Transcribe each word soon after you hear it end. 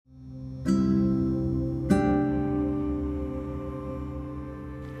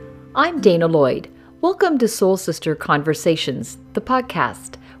I'm Dana Lloyd. Welcome to Soul Sister Conversations, the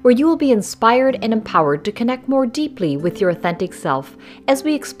podcast, where you will be inspired and empowered to connect more deeply with your authentic self as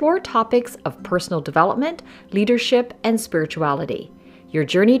we explore topics of personal development, leadership, and spirituality. Your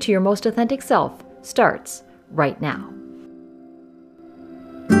journey to your most authentic self starts right now.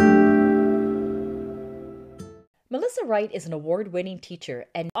 Melissa Wright is an award-winning teacher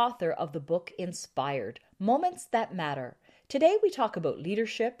and author of the book Inspired, Moments That Matter. Today we talk about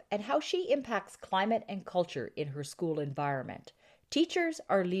leadership and how she impacts climate and culture in her school environment. Teachers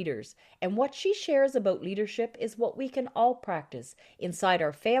are leaders, and what she shares about leadership is what we can all practice inside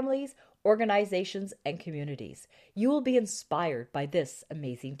our families, organizations, and communities. You will be inspired by this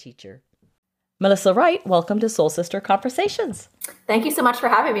amazing teacher. Melissa Wright, welcome to Soul Sister Conversations. Thank you so much for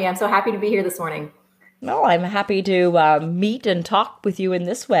having me. I'm so happy to be here this morning. Well, I'm happy to meet and talk with you in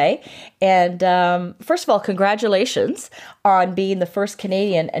this way. And first of all, congratulations on being the first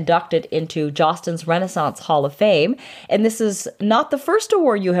Canadian inducted into Jostens Renaissance Hall of Fame. And this is not the first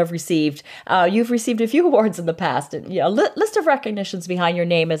award you have received. You've received a few awards in the past, and a list of recognitions behind your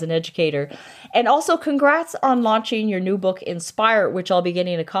name as an educator. And also congrats on launching your new book, Inspire, which I'll be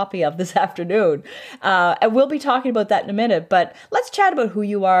getting a copy of this afternoon. And we'll be talking about that in a minute. But let's chat about who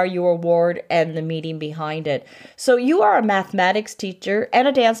you are, your award, and the meaning behind it. So you are a mathematics teacher and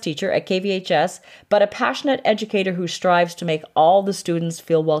a dance teacher at KVHS, but a passionate educator who strives to make all the students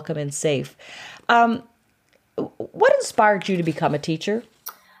feel welcome and safe. What inspired you to become a teacher?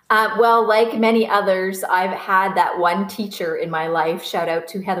 Well, like many others, I've had that one teacher in my life, shout out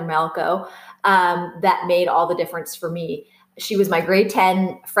to Heather Malco, that made all the difference for me. She was my grade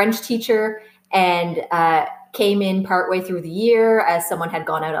 10 French teacher and came in partway through the year as someone had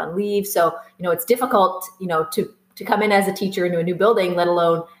gone out on leave. So, it's difficult, to come in as a teacher into a new building, let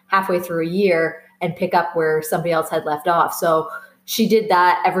alone halfway through a year and pick up where somebody else had left off. So she did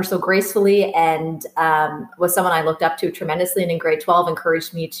that ever so gracefully and was someone I looked up to tremendously. And in grade 12,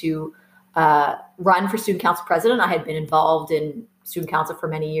 encouraged me to run for student council president. I had been involved in student council for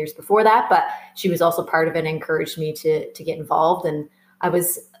many years before that, but she was also part of it and encouraged me to get involved. And I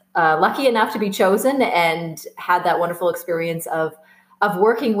was lucky enough to be chosen and had that wonderful experience of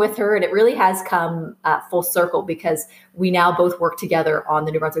working with her. And it really has come full circle because we now both work together on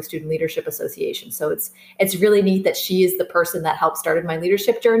the New Brunswick Student Leadership Association. So it's really neat that she is the person that helped started my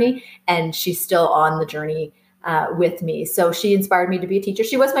leadership journey, and she's still on the journey with me. So she inspired me to be a teacher.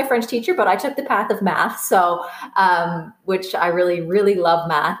 She was my French teacher, but I took the path of math. So, which I really, really love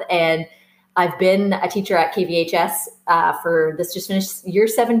math. And I've been a teacher at KVHS for this just finished year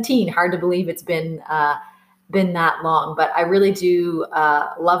 17. Hard to believe it's been that long, but I really do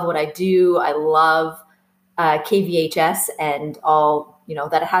love what I do. I love KVHS and all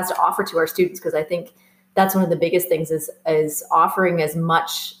that it has to offer to our students, because I think that's one of the biggest things is offering as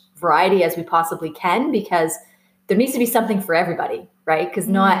much variety as we possibly can, because there needs to be something for everybody, right? Because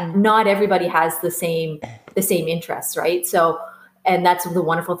not everybody has the same interests, right? So. And that's the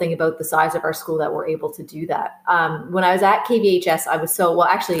wonderful thing about the size of our school, that we're able to do that. When I was at KVHS, I was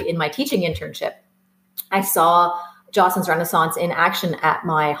actually in my teaching internship, I saw Jostens Renaissance in action at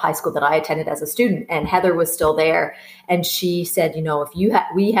my high school that I attended as a student, and Heather was still there. And she said, if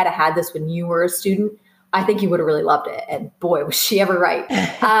we had had this when you were a student, I think you would have really loved it. And boy, was she ever right.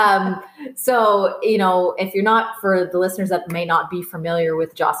 So, if you're not, for the listeners that may not be familiar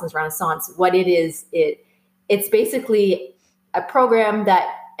with Jostens Renaissance, what it is, it's basically a program that,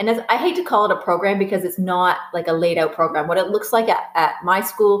 and I hate to call it a program because it's not like a laid out program. What it looks like at my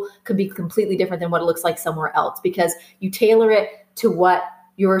school could be completely different than what it looks like somewhere else, because you tailor it to what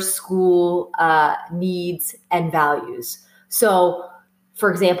your school needs and values. So,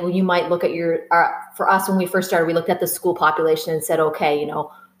 for example, you might look at for us, when we first started, we looked at the school population and said, okay,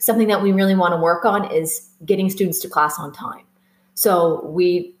 something that we really want to work on is getting students to class on time. So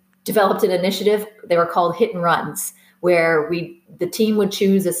we developed an initiative. They were called hit and runs, where the team would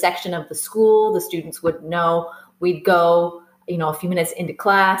choose a section of the school. The students would know. We'd go, a few minutes into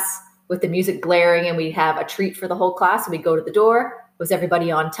class with the music blaring, and we'd have a treat for the whole class. And we'd go to the door. Was everybody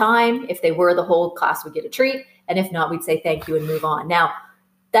on time? If they were, the whole class would get a treat. And if not, we'd say thank you and move on. Now,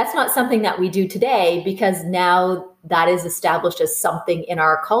 that's not something that we do today, because now that is established as something in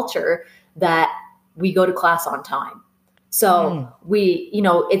our culture that we go to class on time. So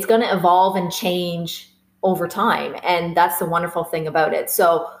it's going to evolve and change over time. And that's the wonderful thing about it.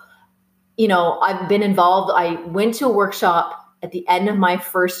 So, I've been involved. I went to a workshop at the end of my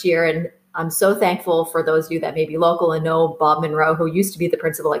first year, and I'm so thankful for those of you that may be local and know Bob Monroe, who used to be the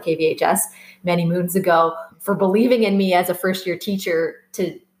principal at KVHS many moons ago, for believing in me as a first year teacher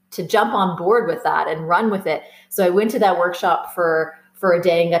to jump on board with that and run with it. So I went to that workshop for for a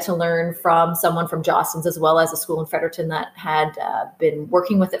day and got to learn from someone from Jostens, as well as a school in Fredericton that had been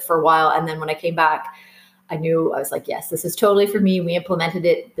working with it for a while. And then when I came back, I was like, yes, this is totally for me. We implemented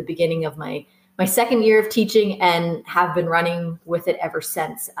it at the beginning of my second year of teaching and have been running with it ever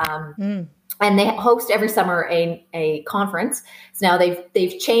since. And they host every summer a conference. So now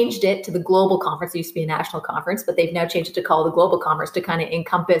they've changed it to the global conference. It used to be a national conference, but they've now changed it to call the global conference to kind of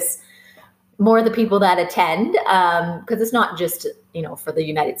encompass more of the people that attend, because it's not just, for the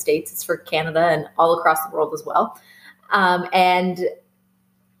United States, it's for Canada and all across the world as well. And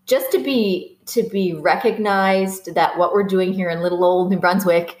just to be recognized that what we're doing here in little old New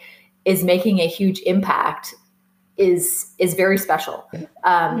Brunswick is making a huge impact is very special. It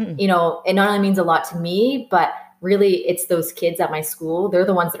not only means a lot to me, but really it's those kids at my school. They're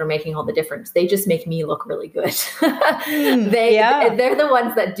the ones that are making all the difference. They just make me look really good. They're the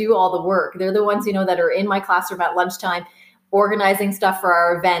ones that do all the work. They're the ones, that are in my classroom at lunchtime, organizing stuff for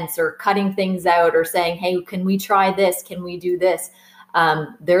our events or cutting things out or saying, hey, can we try this? Can we do this?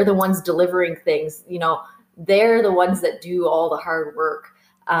 They're the ones delivering things. They're the ones that do all the hard work.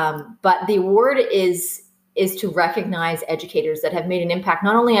 But the award is to recognize educators that have made an impact,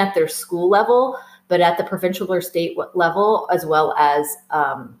 not only at their school level, but at the provincial or state level, as well as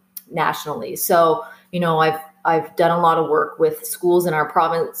nationally. So, I've done a lot of work with schools in our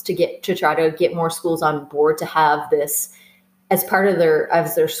province to try to get more schools on board to have this as part of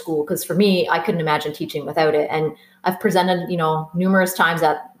their school. Because for me, I couldn't imagine teaching without it. And I've presented, numerous times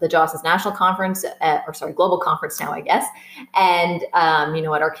at the Jostens National Conference, Global Conference now, I guess. And,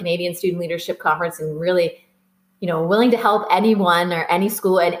 at our Canadian Student Leadership Conference, and really, willing to help anyone or any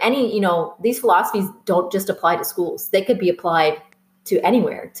school, and these philosophies don't just apply to schools. They could be applied to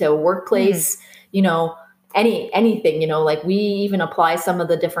anywhere, to a workplace, anything, like we even apply some of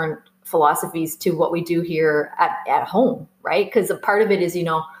the different philosophies to what we do here at home, right? Because a part of it is,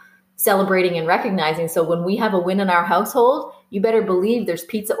 celebrating and recognizing. So when we have a win in our household, you better believe there's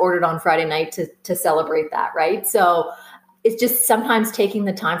pizza ordered on Friday night to celebrate that, right? So it's just sometimes taking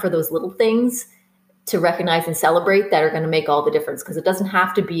the time for those little things to recognize and celebrate that are going to make all the difference, because it doesn't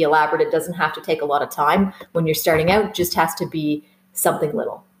have to be elaborate. It doesn't have to take a lot of time when you're starting out. It just has to be something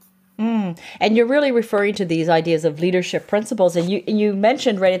little. And you're really referring to these ideas of leadership principles. And you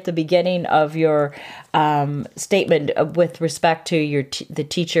mentioned right at the beginning of your statement with respect to the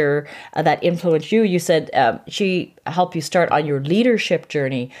teacher that influenced you. You said she helped you start on your leadership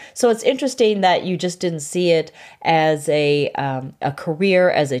journey. So it's interesting that you just didn't see it as a career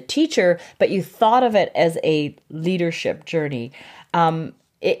as a teacher, but you thought of it as a leadership journey.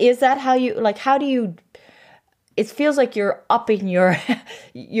 Is that how do you? It feels like you're upping your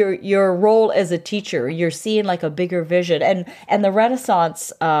role as a teacher. You're seeing like a bigger vision, and the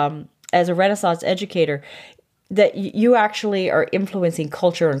Renaissance, as a Renaissance educator, that you actually are influencing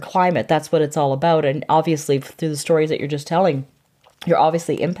culture and climate. That's what it's all about. And obviously, through the stories that you're just telling, you're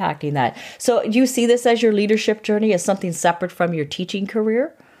obviously impacting that. So, do you see this as your leadership journey, as something separate from your teaching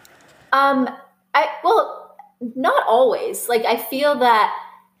career? Well, not always. Like, I feel that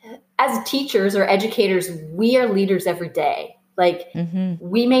as teachers or educators, we are leaders every day. Like,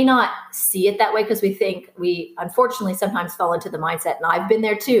 we may not see it that way because we unfortunately sometimes fall into the mindset, and I've been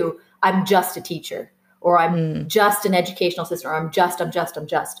there too, I'm just a teacher, or I'm just an educational assistant, or I'm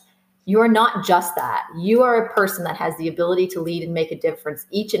just. You are not just that. You are a person that has the ability to lead and make a difference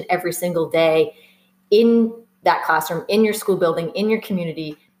each and every single day in that classroom, in your school building, in your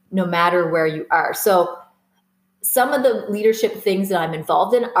community, no matter where you are. So some of the leadership things that I'm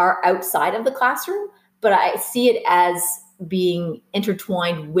involved in are outside of the classroom, but I see it as being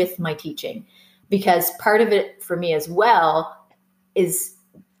intertwined with my teaching, because part of it for me as well is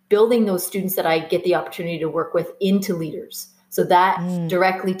building those students that I get the opportunity to work with into leaders. So that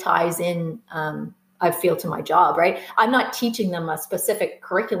directly ties in, I feel, to my job, right? I'm not teaching them a specific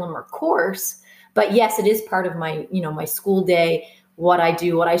curriculum or course, but yes, it is part of my, my school day, what I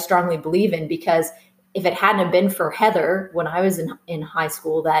do, what I strongly believe in, because if it hadn't have been for Heather when I was in high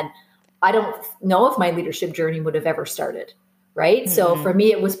school, then I don't know if my leadership journey would have ever started, right? So for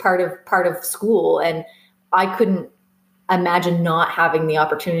me, it was part of school, and I couldn't imagine not having the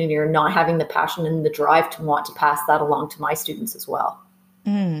opportunity or not having the passion and the drive to want to pass that along to my students as well.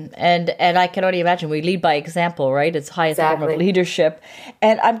 And I can only imagine we lead by example, right? It's highest form of leadership.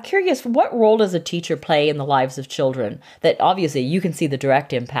 And I'm curious, what role does a teacher play in the lives of children that obviously you can see the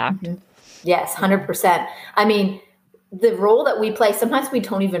direct impact? Yes, 100%. I mean, the role that we play, sometimes we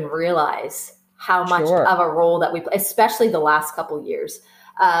don't even realize how much of a role that we play, especially the last couple of years.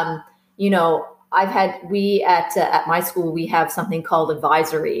 At my school, we have something called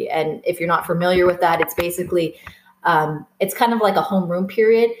advisory. And if you're not familiar with that, it's basically It's kind of like a homeroom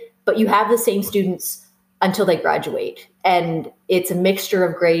period, but you have the same students until they graduate. And it's a mixture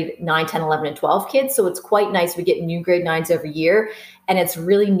of grade 9, 10, 11, and 12 kids. So it's quite nice. We get new grade 9s every year. And it's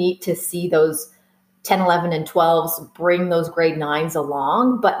really neat to see those 10, 11, and 12s bring those grade 9s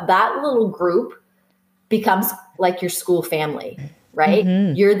along. But that little group becomes like your school family, right?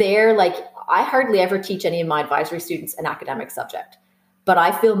 Mm-hmm. You're there. Like, I hardly ever teach any of my advisory students an academic subject, but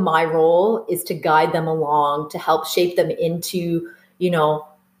I feel my role is to guide them along, to help shape them into,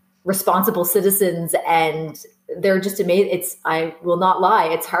 responsible citizens. And they're just amazing. I will not lie,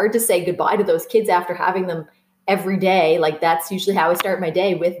 it's hard to say goodbye to those kids after having them every day. Like, that's usually how I start my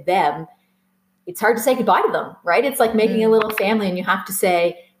day, with them. It's hard to say goodbye to them, right? It's like making a little family, and you have to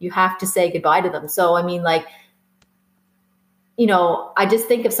say goodbye to them. So, I mean, like, I just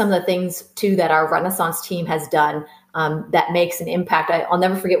think of some of the things too that our Renaissance team has done that makes an impact. I'll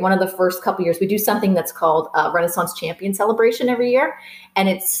never forget, one of the first couple years, we do something that's called Renaissance Champion Celebration every year. And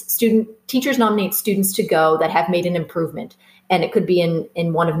it's teachers nominate students to go that have made an improvement. And it could be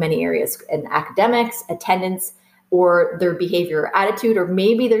in one of many areas, in academics, attendance, or their behavior or attitude, or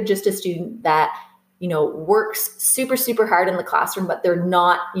maybe they're just a student that, works super, super hard in the classroom, but they're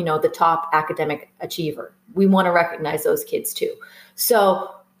not, the top academic achiever. We want to recognize those kids too. So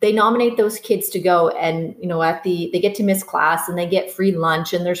they nominate those kids to go, and, they get to miss class, and they get free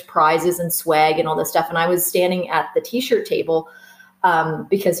lunch, and there's prizes and swag and all this stuff. And I was standing at the t-shirt table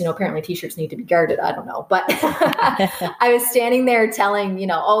because, apparently t-shirts need to be guarded. I don't know, but I was standing there telling,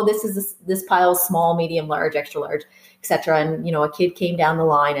 this is this pile, small, medium, large, extra large, etc. And, a kid came down the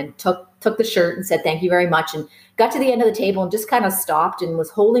line and took the shirt and said, "Thank you very much." And got to the end of the table and just kind of stopped and was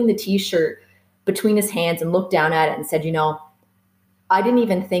holding the t-shirt between his hands and looked down at it and said, I didn't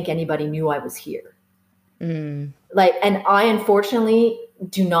even think anybody knew I was here. And I unfortunately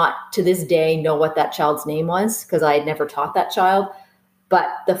do not to this day know what that child's name was, because I had never taught that child. But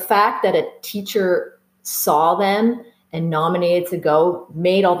the fact that a teacher saw them and nominated to go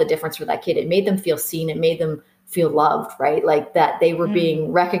made all the difference for that kid. It made them feel seen. It made them feel loved, right? Like that they were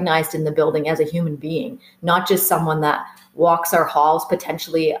being recognized in the building as a human being, not just someone that walks our halls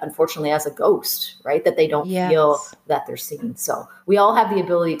potentially, unfortunately, as a ghost, right? That they don't feel that they're seen. So we all have the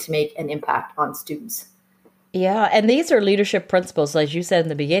ability to make an impact on students. Yeah. And these are leadership principles, as you said in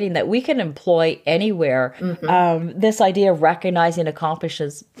the beginning, that we can employ anywhere. This idea of recognizing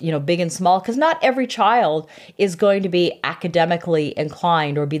accomplishments, big and small, because not every child is going to be academically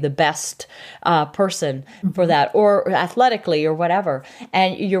inclined or be the best person for that, or athletically or whatever.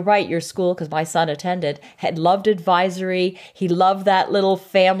 And you're right, your school, because my son attended, had loved advisory. He loved that little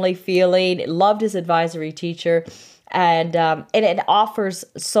family feeling, loved his advisory teacher. And it offers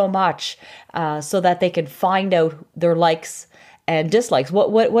so much so that they can find out their likes and dislikes.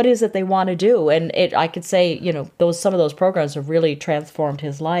 What is it they want to do? And I could say, some of those programs have really transformed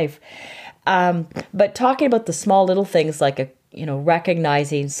his life. But talking about the small little things like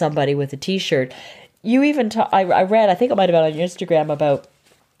recognizing somebody with a T-shirt, you even I read, I think it might have been on your Instagram, about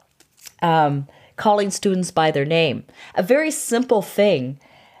calling students by their name. A very simple thing.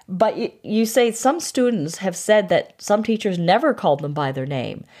 But you say some students have said that some teachers never called them by their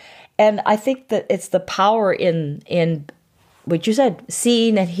name. And I think that it's the power in what you said,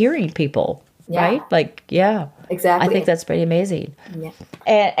 seeing and hearing people, right? Like, exactly. I think that's pretty amazing. Yeah.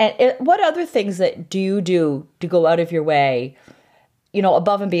 And what other things that do you do to go out of your way,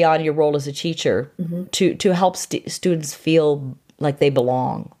 above and beyond your role as a teacher, to help students feel like they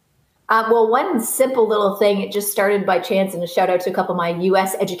belong? Well, one simple little thing, it just started by chance, and a shout out to a couple of my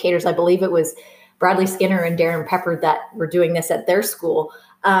U.S. educators. I believe it was Bradley Skinner and Darren Pepper that were doing this at their school.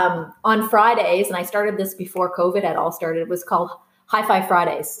 On Fridays, and I started this before COVID had all started, it was called High Five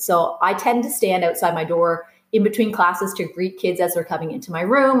Fridays. So I tend to stand outside my door in between classes to greet kids as they're coming into my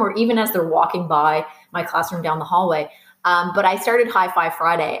room, or even as they're walking by my classroom down the hallway. But I started High Five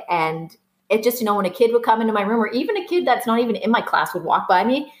Friday, and it just, when a kid would come into my room, or even a kid that's not even in my class would walk by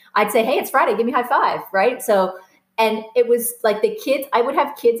me, I'd say, "Hey, it's Friday, give me a high five," right? So, and it was like the kids, I would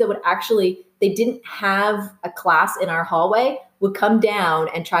have kids that would actually, they didn't have a class in our hallway, would come down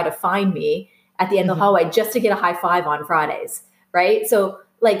and try to find me at the end of the hallway just to get a high five on Fridays, right? So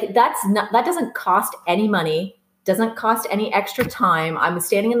like, that doesn't cost any money, doesn't cost any extra time. I'm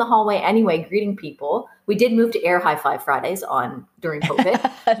standing in the hallway anyway, greeting people. We did move to air High Five Fridays during COVID.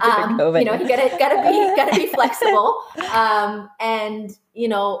 You gotta be flexible. And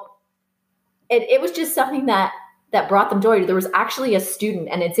it was just something that brought them joy. There was actually a student,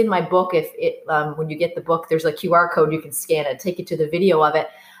 and it's in my book. When you get the book, there's a QR code you can scan it, take you to the video of it.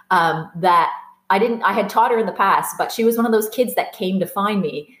 That I had taught her in the past, but she was one of those kids that came to find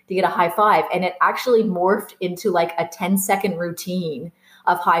me to get a high five. And it actually morphed into like a 10-second routine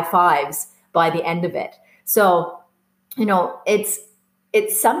of high fives by the end of it. So,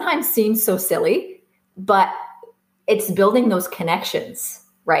 it sometimes seems so silly, but it's building those connections,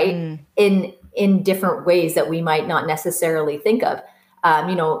 right? In different ways that we might not necessarily think of.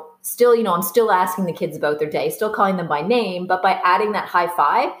 Still, I'm still asking the kids about their day, still calling them by name, but by adding that high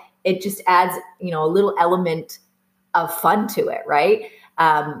five, it just adds, a little element of fun to it, right?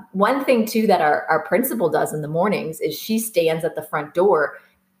 One thing too that our principal does in the mornings is she stands at the front door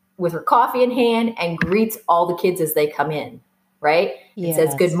with her coffee in hand and greets all the kids as they come in, right? Yes. And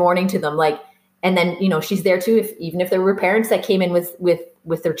says good morning to them. And then, she's there too, even if there were parents that came in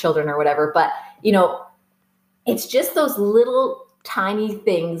with their children or whatever. But, it's just those little tiny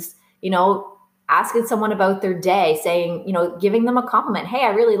things, asking someone about their day, saying, giving them a compliment. Hey, I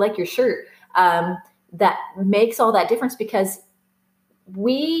really like your shirt. That makes all that difference, because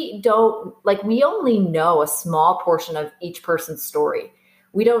we only know a small portion of each person's story.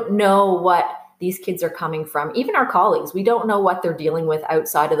 We don't know what these kids are coming from. Even our colleagues, we don't know what they're dealing with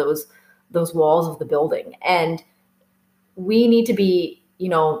outside of those walls of the building. And we need to be,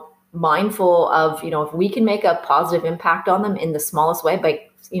 mindful of, if we can make a positive impact on them in the smallest way by,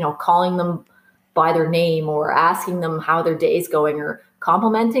 calling them by their name or asking them how their day is going or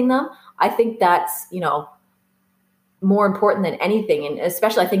complimenting them. I think that's, more important than anything. And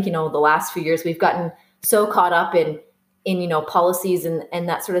especially I think, the last few years we've gotten so caught up in policies and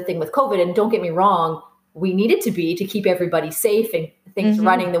that sort of thing with COVID. And don't get me wrong, we needed to keep everybody safe and things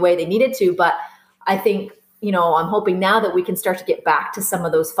running the way they needed to. But I think, I'm hoping now that we can start to get back to some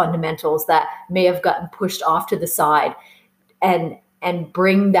of those fundamentals that may have gotten pushed off to the side and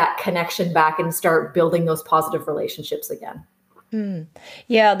bring that connection back and start building those positive relationships again.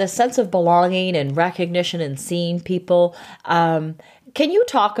 Yeah, the sense of belonging and recognition and seeing people. Can you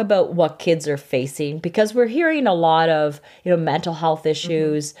talk about what kids are facing? Because we're hearing a lot of, mental health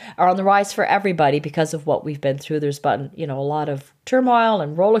issues are on the rise for everybody because of what we've been through. There's been, a lot of turmoil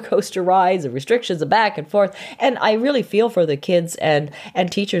and roller coaster rides and restrictions and back and forth. And I really feel for the kids and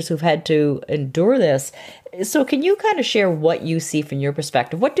teachers who've had to endure this. So can you kind of share what you see from your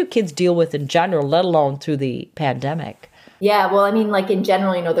perspective? What do kids deal with in general, let alone through the pandemic? Yeah, well, I mean, in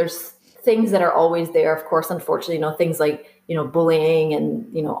general, there's things that are always there. Of course, unfortunately, things like, bullying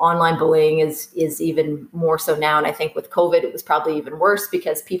and, online bullying is even more so now. And I think with COVID, it was probably even worse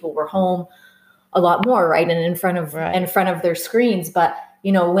because people were home a lot more, right? And in front of their screens. But,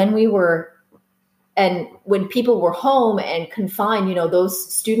 when people were home and confined,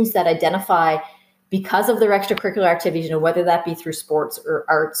 those students that identify because of their extracurricular activities, whether that be through sports or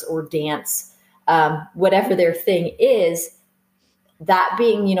arts or dance, whatever their thing is, that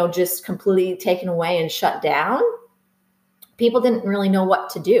being, just completely taken away and shut down, people didn't really know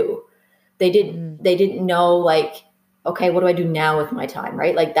what to do. They didn't know okay, what do I do now with my time?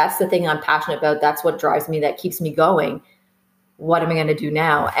 Right? That's the thing I'm passionate about. That's what drives me. That keeps me going. What am I going to do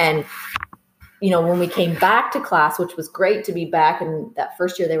now? And, when we came back to class, which was great to be back, and that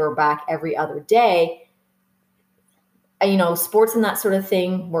first year they were back every other day, sports and that sort of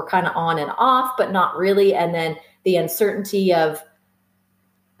thing were kind of on and off, but not really. And then the uncertainty of,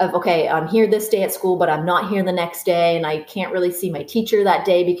 okay, I'm here this day at school, but I'm not here the next day. And I can't really see my teacher that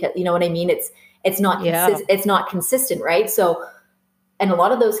day because, you know what I mean? It's not, it's not consistent. Right. So, and a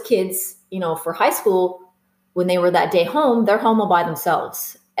lot of those kids, for high school, when they were that day home, they're home all by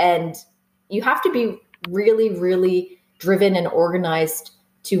themselves. And you have to be really, really driven and organized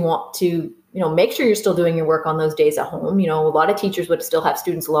to want to, make sure you're still doing your work on those days at home. A lot of teachers would still have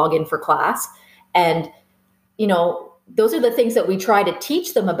students log in for class. And, those are the things that we try to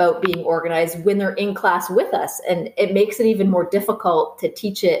teach them about being organized when they're in class with us. And it makes it even more difficult to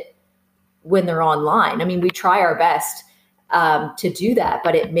teach it when they're online. I mean, we try our best to do that,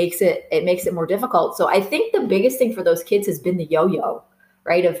 but it makes it more difficult. So I think the biggest thing for those kids has been the yo-yo,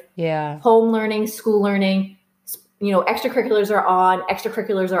 right? Of home learning, school learning, extracurriculars are on,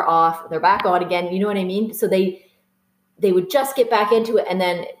 extracurriculars are off, they're back on again. You know what I mean? So they would just get back into it and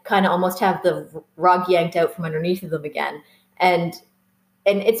then kind of almost have the rug yanked out from underneath of them again. And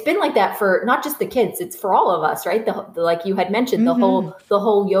it's been like that for not just the kids, it's for all of us, right? The like you had mentioned, the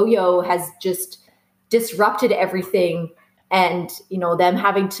whole yo-yo has just disrupted everything. And, them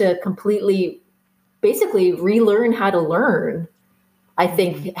having to completely basically relearn how to learn, I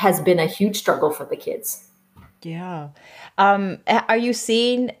think has been a huge struggle for the kids. Yeah. Are you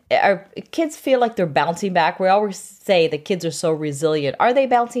seeing, are kids feel like they're bouncing back? We always say the kids are so resilient. Are they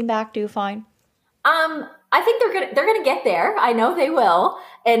bouncing back, do you find? I think they're gonna get there. I know they will.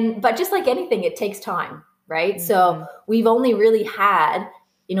 But just like anything, it takes time, right? Mm-hmm. So we've only really had,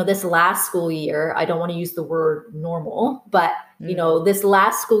 this last school year. I don't want to use the word normal, but this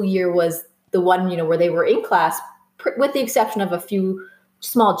last school year was the one, where they were in class, with the exception of a few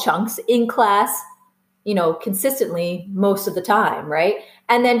small chunks in class, consistently most of the time, right?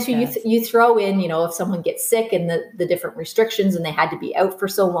 And then you throw in, if someone gets sick and the different restrictions and they had to be out for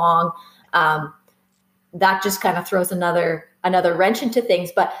so long, that just kind of throws another wrench into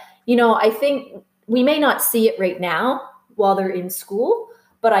things. But, I think we may not see it right now while they're in school,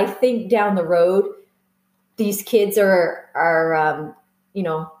 but I think down the road, these kids are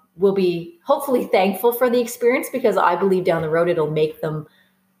will be hopefully thankful for the experience, because I believe down the road, it'll make them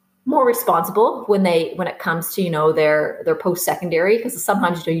more responsible when it comes to, their post-secondary, because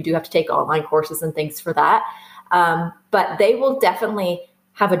sometimes, you do have to take online courses and things for that. But they will definitely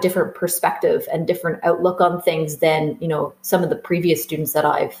have a different perspective and different outlook on things than, some of the previous students that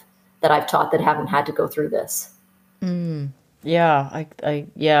I've taught that haven't had to go through this. Yeah,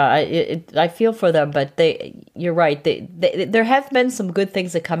 I feel for them, but you're right. There have been some good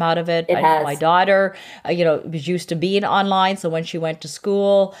things that come out of it. My daughter, was used to being online. So when she went to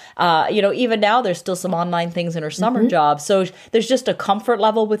school, even now there's still some online things in her summer job. So there's just a comfort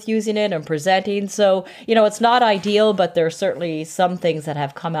level with using it and presenting. So, it's not ideal, but there are certainly some things that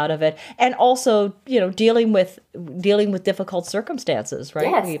have come out of it. And also, dealing with difficult circumstances, right?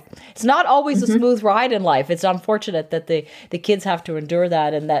 Yes. It's not always a smooth ride in life. It's unfortunate that the kids have to endure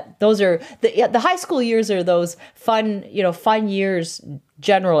that, and that those are the high school years are those fun years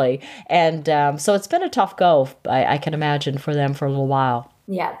generally. And so it's been a tough go, I can imagine, for them for a little while.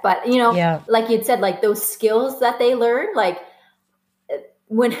 Yeah. But, like you'd said, like those skills that they learn, like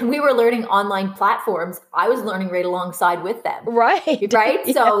when we were learning online platforms, I was learning right alongside with them. Right. Right.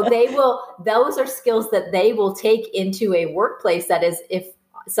 So those are skills that they will take into a workplace. That is, if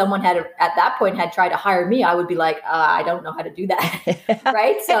someone at that point had tried to hire me, I would be like, I don't know how to do that.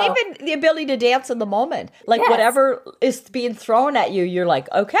 Right. So, and even the ability to dance in the moment, like whatever is being thrown at you, you're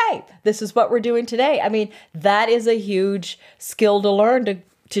like, okay, this is what we're doing today. I mean, that is a huge skill to learn,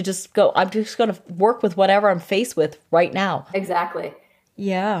 to just go, I'm just going to work with whatever I'm faced with right now. Exactly.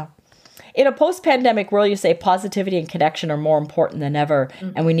 Yeah. In a post-pandemic world, you say positivity and connection are more important than ever,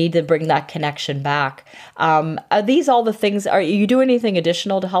 and we need to bring that connection back. Are these all the things? Are you doing anything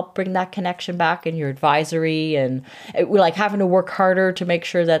additional to help bring that connection back in your advisory, and like having to work harder to make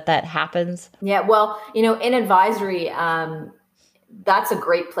sure that happens? Yeah, well, in advisory, that's a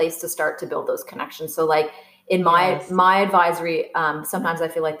great place to start to build those connections. So, like in my advisory, sometimes I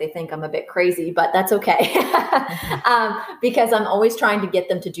feel like they think I'm a bit crazy, but that's okay. Because I'm always trying to get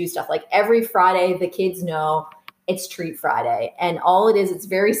them to do stuff. Like every Friday, the kids know it's Treat Friday. And all it is, it's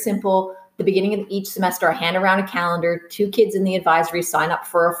very simple. The beginning of each semester, I hand around a calendar. 2 kids in the advisory sign up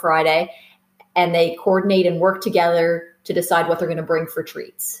for a Friday, and they coordinate and work together to decide what they're going to bring for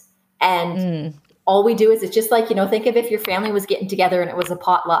treats. And all we do is, it's just like, think of if your family was getting together and it was a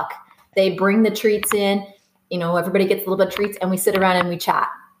potluck. They bring the treats in. Everybody gets a little bit of treats, and we sit around and we chat,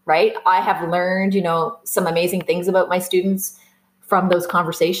 right? I have learned, some amazing things about my students from those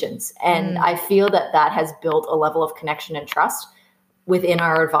conversations. And I feel that has built a level of connection and trust within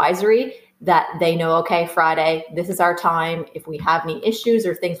our advisory, that they know, okay, Friday, this is our time. If we have any issues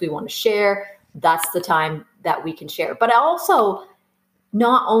or things we want to share, that's the time that we can share. But also,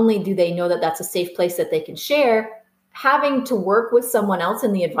 not only do they know that that's a safe place that they can share, having to work with someone else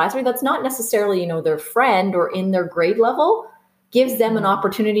in the advisory that's not necessarily, their friend or in their grade level, gives them an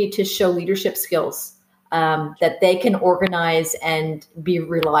opportunity to show leadership skills, that they can organize and be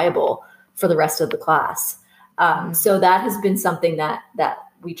reliable for the rest of the class. So that has been something that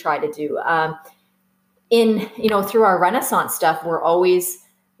we try to do. Through our Renaissance stuff, we're always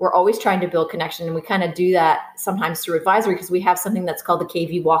trying to build connection. And we kind of do that sometimes through advisory, because we have something that's called the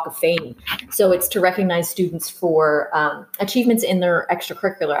KV Walk of Fame. So it's to recognize students for achievements in their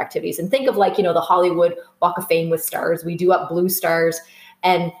extracurricular activities. And think of like, the Hollywood Walk of Fame with stars. We do up blue stars,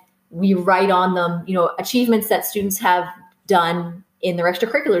 and we write on them, achievements that students have done in their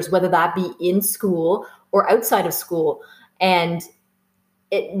extracurriculars, whether that be in school or outside of school. And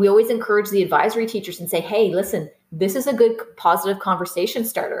we always encourage the advisory teachers and say, hey, listen, this is a good positive conversation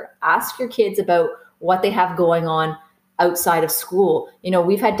starter. Ask your kids about what they have going on outside of school.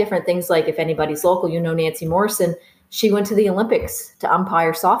 We've had different things, like if anybody's local, Nancy Morrison, she went to the Olympics to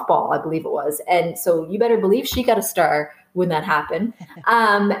umpire softball, I believe it was. And so you better believe she got a star when that happened.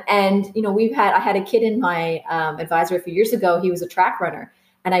 And, I had a kid in my advisory a few years ago. He was a track runner,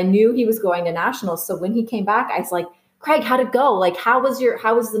 and I knew he was going to nationals. So when he came back, I was like, Craig, how'd it go? Like, how was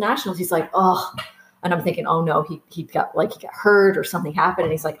the nationals? He's like, oh, And I'm thinking, oh no, he got hurt or something happened.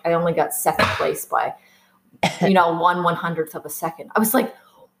 And he's like, I only got second place by, 1/100th of a second. I was like,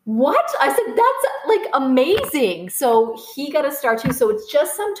 what? I said, that's like amazing. So he got a star too. So it's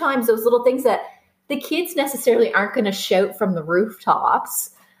just sometimes those little things that the kids necessarily aren't going to shout from the rooftops,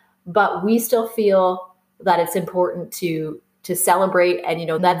 but we still feel that it's important to celebrate.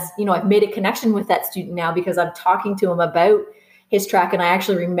 And, that's, I've made a connection with that student now because I'm talking to him about his track, and I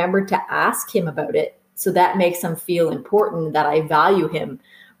actually remembered to ask him about it. So that makes him feel important, that I value him.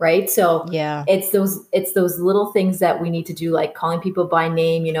 Right. So Yeah. it's those little things that we need to do, like calling people by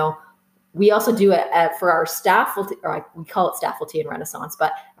name. We also do it for our staff, or we call it staffalty in Renaissance,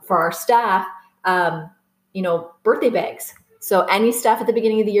 but for our staff, birthday bags. So any staff at the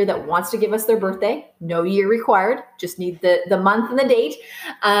beginning of the year that wants to give us their birthday, no year required, just need the month and the date.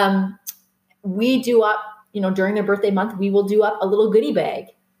 We do up, during their birthday month, we will do up a little goodie bag,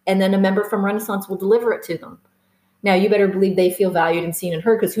 and then a member from Renaissance will deliver it to them. Now, you better believe they feel valued and seen and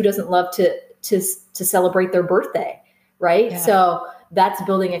heard, because who doesn't love to celebrate their birthday, right? Yeah. So that's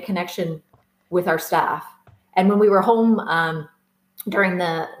building a connection with our staff. And when we were home during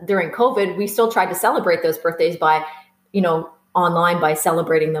COVID, we still tried to celebrate those birthdays by, online, by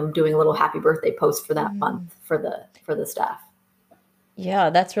celebrating them, doing a little happy birthday post for that month for the staff.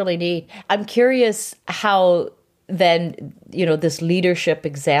 Yeah, that's really neat. I'm curious how then, this leadership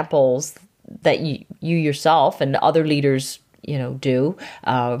examples that you yourself and other leaders, do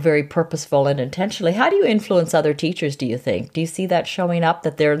very purposeful and intentionally. How do you influence other teachers, do you think? Do you see that showing up,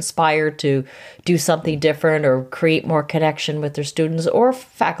 that they're inspired to do something different or create more connection with their students or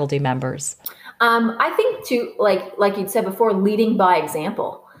faculty members? I think too, like you'd said before, leading by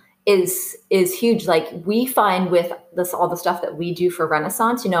example is huge. Like we find with all the stuff that we do for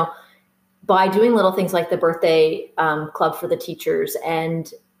Renaissance, by doing little things like the birthday club for the teachers,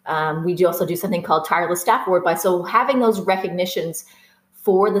 and we do also do something called Tireless Staff Award. So having those recognitions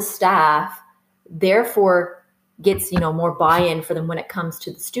for the staff, therefore gets, more buy-in for them when it comes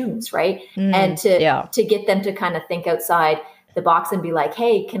to the students, right? And to get them to kind of think outside the box and be like,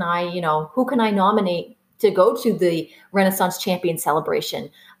 hey, can I, who can I nominate to go to the Renaissance Champion celebration?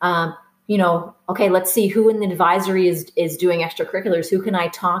 Okay, let's see who in the advisory is doing extracurriculars. Who can I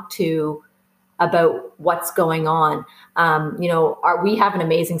talk to about what's going on? We have an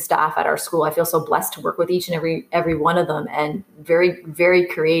amazing staff at our school. I feel so blessed to work with each and every one of them, and very, very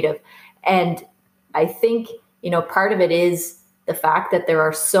creative. And I think, part of it is the fact that there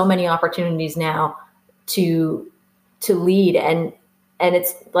are so many opportunities now to lead. And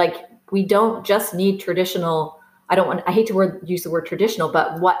it's like, we don't just need traditional, I hate to use the word traditional,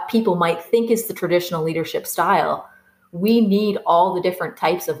 but what people might think is the traditional leadership style. We need all the different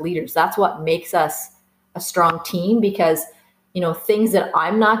types of leaders. That's what makes us a strong team, because, things that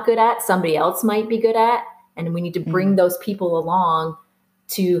I'm not good at, somebody else might be good at. And we need to bring those people along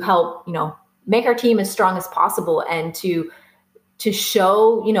to help, make our team as strong as possible, and to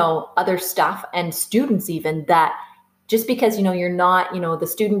show, other staff and students even that just because, you're not, the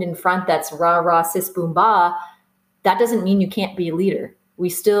student in front that's rah, rah, sis, boom, bah, that doesn't mean you can't be a leader. We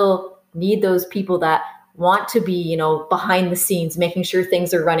still need those people that want to be, behind the scenes, making sure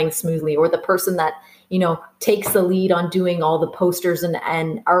things are running smoothly, or the person that, takes the lead on doing all the posters and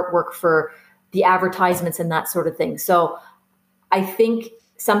artwork for the advertisements and that sort of thing. So I think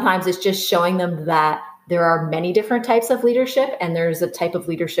sometimes it's just showing them that there are many different types of leadership, and there's a type of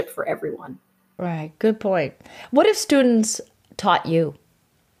leadership for everyone. Right. Good point. What have students taught you?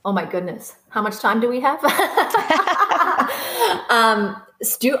 Oh my goodness. How much time do we have?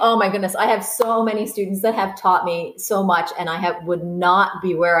 Oh my goodness. I have so many students that have taught me so much, and I would not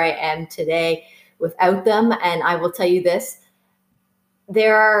be where I am today without them. And I will tell you this,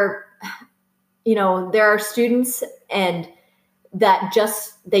 there are students and that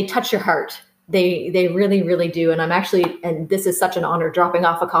they touch your heart. They really, really do. And and this is such an honor, dropping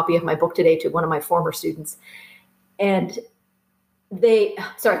off a copy of my book today to one of my former students. And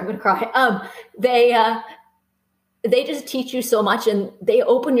sorry, I'm going to cry. They just teach you so much, and they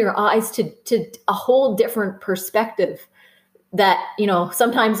open your eyes to a whole different perspective that,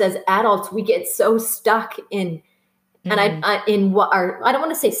 sometimes as adults, we get so stuck in, and I don't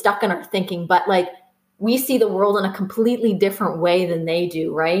want to say stuck in our thinking, but like we see the world in a completely different way than they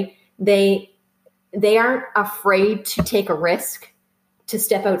do, right? They aren't afraid to take a risk, to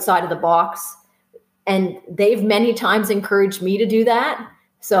step outside of the box. And they've many times encouraged me to do that.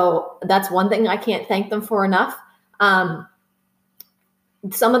 So that's one thing I can't thank them for enough. Some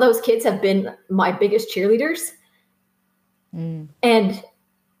of those kids have been my biggest cheerleaders. And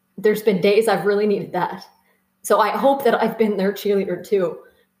there's been days I've really needed that. So I hope that I've been their cheerleader too.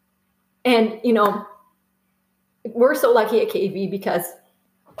 And, we're so lucky at KV because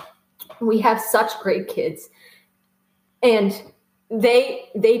we have such great kids, and they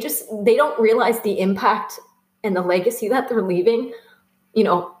don't realize the impact and the legacy that they're leaving,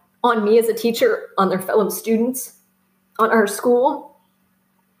 on me as a teacher, on their fellow students, on our school.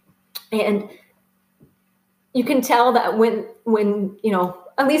 And you can tell that when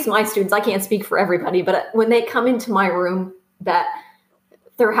at least my students, I can't speak for everybody, but when they come into my room, that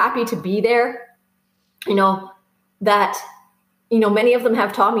they're happy to be there, that many of them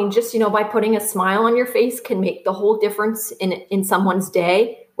have taught me just, by putting a smile on your face can make the whole difference in someone's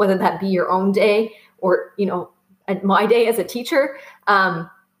day, whether that be your own day or, my day as a teacher,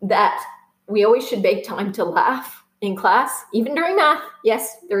 that we always should make time to laugh in class, even during math.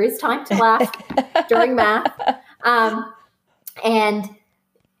 Yes, there is time to laugh during math. And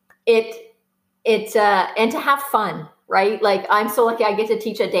and to have fun, right? Like, I'm so lucky I get to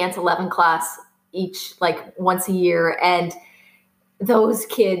teach a Dance 11 class once a year. And those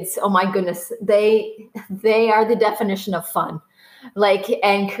kids, oh my goodness, they are the definition of fun,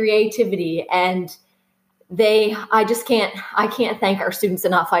 and creativity. And I can't thank our students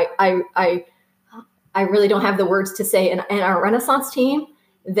enough. I really don't have the words to say. And our Renaissance team,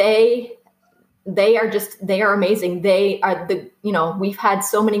 they are amazing. They are we've had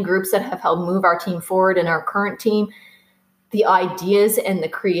so many groups that have helped move our team forward, and our current team, the ideas and the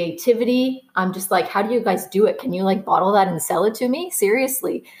creativity. I'm just like, how do you guys do it? Can you bottle that and sell it to me?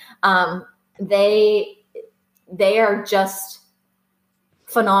 Seriously. They are just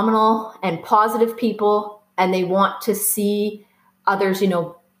phenomenal and positive people, and they want to see others,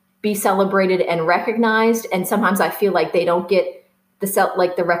 be celebrated and recognized. And sometimes I feel like they don't get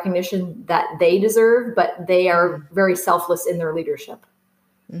the recognition that they deserve, but they are very selfless in their leadership.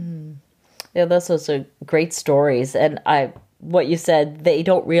 Mm-hmm. Yeah, those are great stories. And what you said, they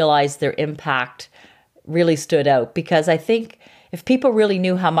don't realize their impact really stood out, because I think if people really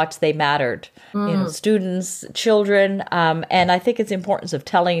knew how much they mattered, students, children, and I think it's the importance of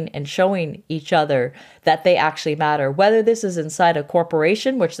telling and showing each other that they actually matter, whether this is inside a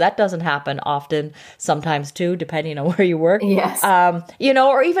corporation, which that doesn't happen often, sometimes too, depending on where you work, yes,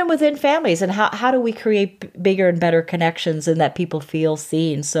 or even within families, and how do we create bigger and better connections and that people feel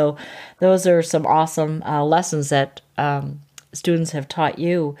seen. So those are some awesome lessons that students have taught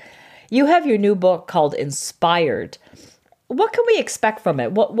you. You have your new book called Inspired. What can we expect from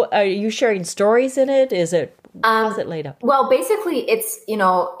it? What are you sharing stories in it? How's it laid out? Well, basically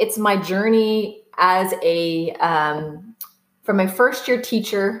it's my journey as from my first year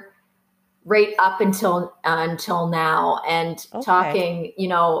teacher right up until now, and okay. Talking,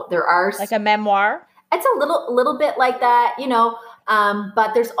 there are like a memoir. It's a little bit like that,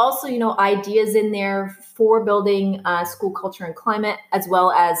 but there's also, ideas in there for building school culture and climate, as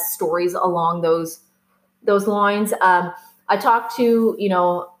well as stories along those lines. I talked to,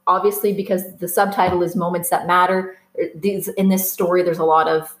 obviously, because the subtitle is Moments That Matter. In this story, there's a lot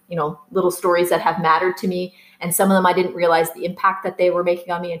of, little stories that have mattered to me. And some of them I didn't realize the impact that they were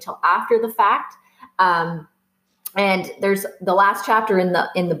making on me until after the fact. And there's the last chapter in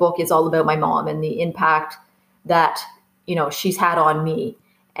the book is all about my mom and the impact that, she's had on me.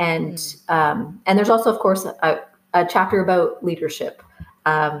 And there's also, of course, a chapter about leadership.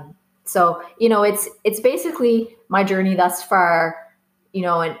 So, it's basically my journey thus far,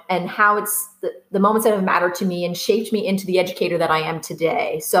 and how it's the moments that have mattered to me and shaped me into the educator that I am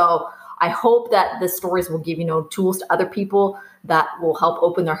today. So I hope that the stories will give, tools to other people that will help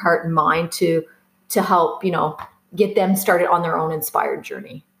open their heart and mind to help, get them started on their own inspired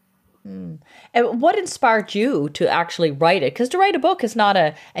journey. Mm. And what inspired you to actually write it? Because to write a book is not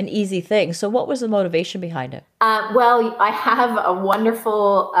an easy thing. So what was the motivation behind it? Well, I have a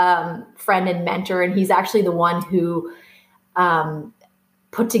wonderful friend and mentor, and he's actually the one who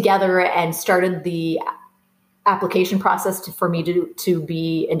put together and started the application process for me to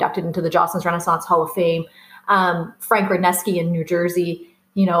be inducted into the Jocelyn's Renaissance Hall of Fame. Frank Radnesky in New Jersey,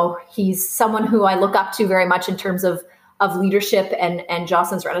 he's someone who I look up to very much in terms of leadership and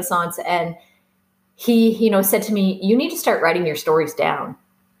Jocelyn's Renaissance. And he, said to me, you need to start writing your stories down.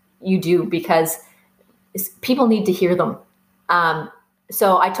 You do, because people need to hear them.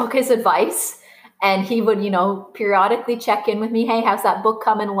 So I took his advice, and he would, periodically check in with me. Hey, how's that book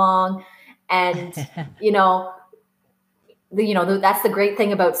coming along? And, that's the great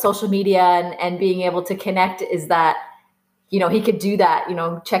thing about social media and being able to connect, is that, he could do that,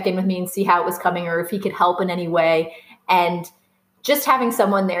 check in with me and see how it was coming, or if he could help in any way. And just having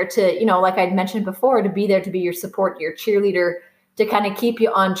someone there to, like I'd mentioned before, to be there, to be your support, your cheerleader, to kind of keep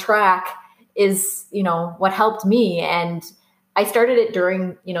you on track is, what helped me. And I started it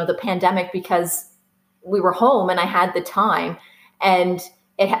during, the pandemic, because we were home and I had the time, and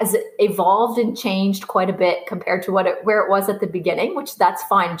it has evolved and changed quite a bit compared to where it was at the beginning, which that's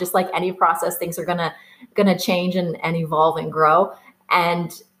fine. Just like any process, things are gonna change and evolve and grow.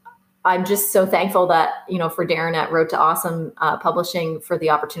 And I'm just so thankful that, for Darren at Road to Awesome Publishing for the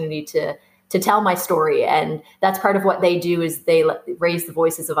opportunity to tell my story. And that's part of what they do, is they raise the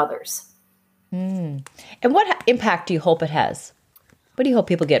voices of others. And what impact do you hope it has? What do you hope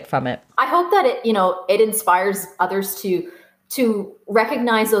people get from it? I hope that it inspires others to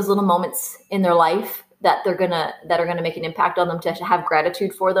recognize those little moments in their life that are gonna make an impact on them, to have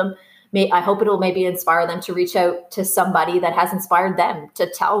gratitude for them. I hope it'll maybe inspire them to reach out to somebody that has inspired them, to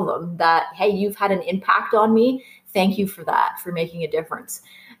tell them that, hey, you've had an impact on me. Thank you for that, for making a difference.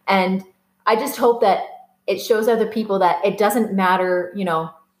 And I just hope that it shows other people that it doesn't matter,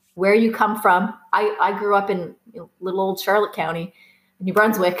 where you come from. I grew up in little old Charlotte County, New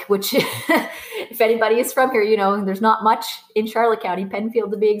Brunswick, which if anybody is from here, there's not much in Charlotte County,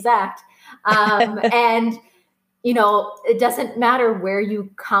 Penfield to be exact. And, it doesn't matter where you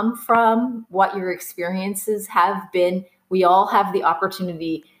come from, what your experiences have been. We all have the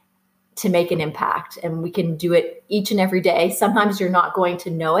opportunity to make an impact, and we can do it each and every day. Sometimes you're not going to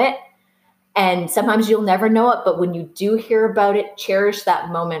know it, and sometimes you'll never know it. But when you do hear about it, cherish that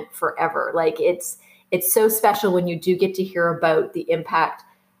moment forever. Like it's so special when you do get to hear about the impact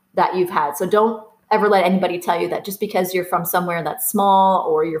that you've had. So don't ever let anybody tell you that just because you're from somewhere that's small,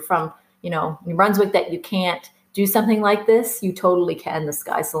 or you're from, New Brunswick, that you can't do something like this. You totally can. The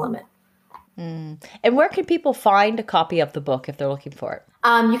sky's the limit. And where can people find a copy of the book if they're looking for it?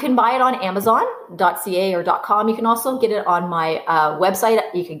 You can buy it on Amazon.ca or .com. You can also get it on my website.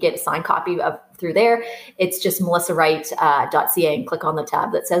 You can get a signed copy through there. It's just melissawright.ca, and click on the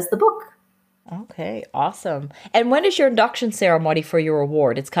tab that says the book. Okay, awesome. And when is your induction ceremony for your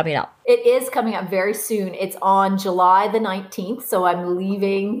award? It's coming up. It is coming up very soon. It's on July the 19th. So I'm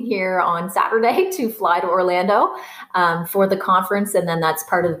leaving here on Saturday to fly to Orlando for the conference. And then that's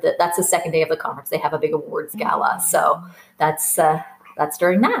that's the second day of the conference. They have a big awards gala. So that's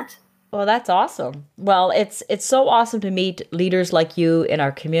during that. Well, that's awesome. Well, it's so awesome to meet leaders like you in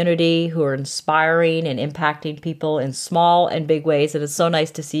our community who are inspiring and impacting people in small and big ways. And it's so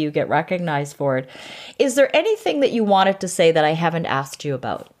nice to see you get recognized for it. Is there anything that you wanted to say that I haven't asked you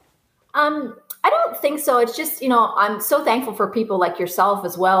about? I don't think so. It's just, I'm so thankful for people like yourself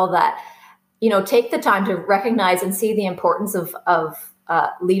as well that, take the time to recognize and see the importance of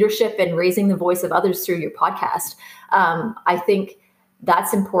leadership and raising the voice of others through your podcast. I think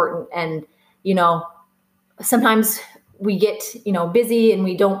that's important. And, sometimes we get, busy and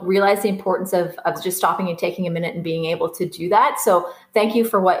we don't realize the importance of just stopping and taking a minute and being able to do that. So thank you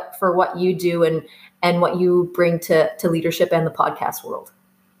for what you do and what you bring to leadership and the podcast world.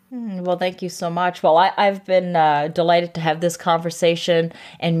 Well, thank you so much. Well, I've been delighted to have this conversation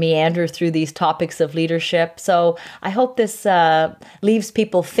and meander through these topics of leadership. So I hope this leaves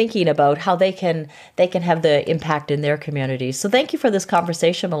people thinking about how they can have the impact in their communities. So thank you for this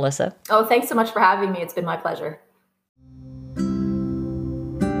conversation, Melissa. Oh, thanks so much for having me. It's been my pleasure.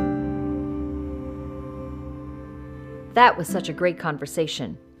 That was such a great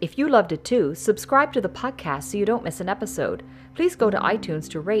conversation. If you loved it too, subscribe to the podcast so you don't miss an episode. Please go to iTunes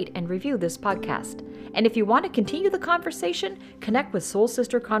to rate and review this podcast. And if you want to continue the conversation, connect with Soul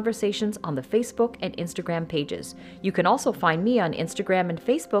Sister Conversations on the Facebook and Instagram pages. You can also find me on Instagram and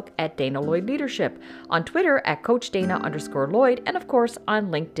Facebook at Dana Lloyd Leadership, on Twitter at Coach Dana _Lloyd, and of course on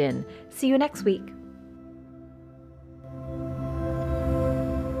LinkedIn. See you next week.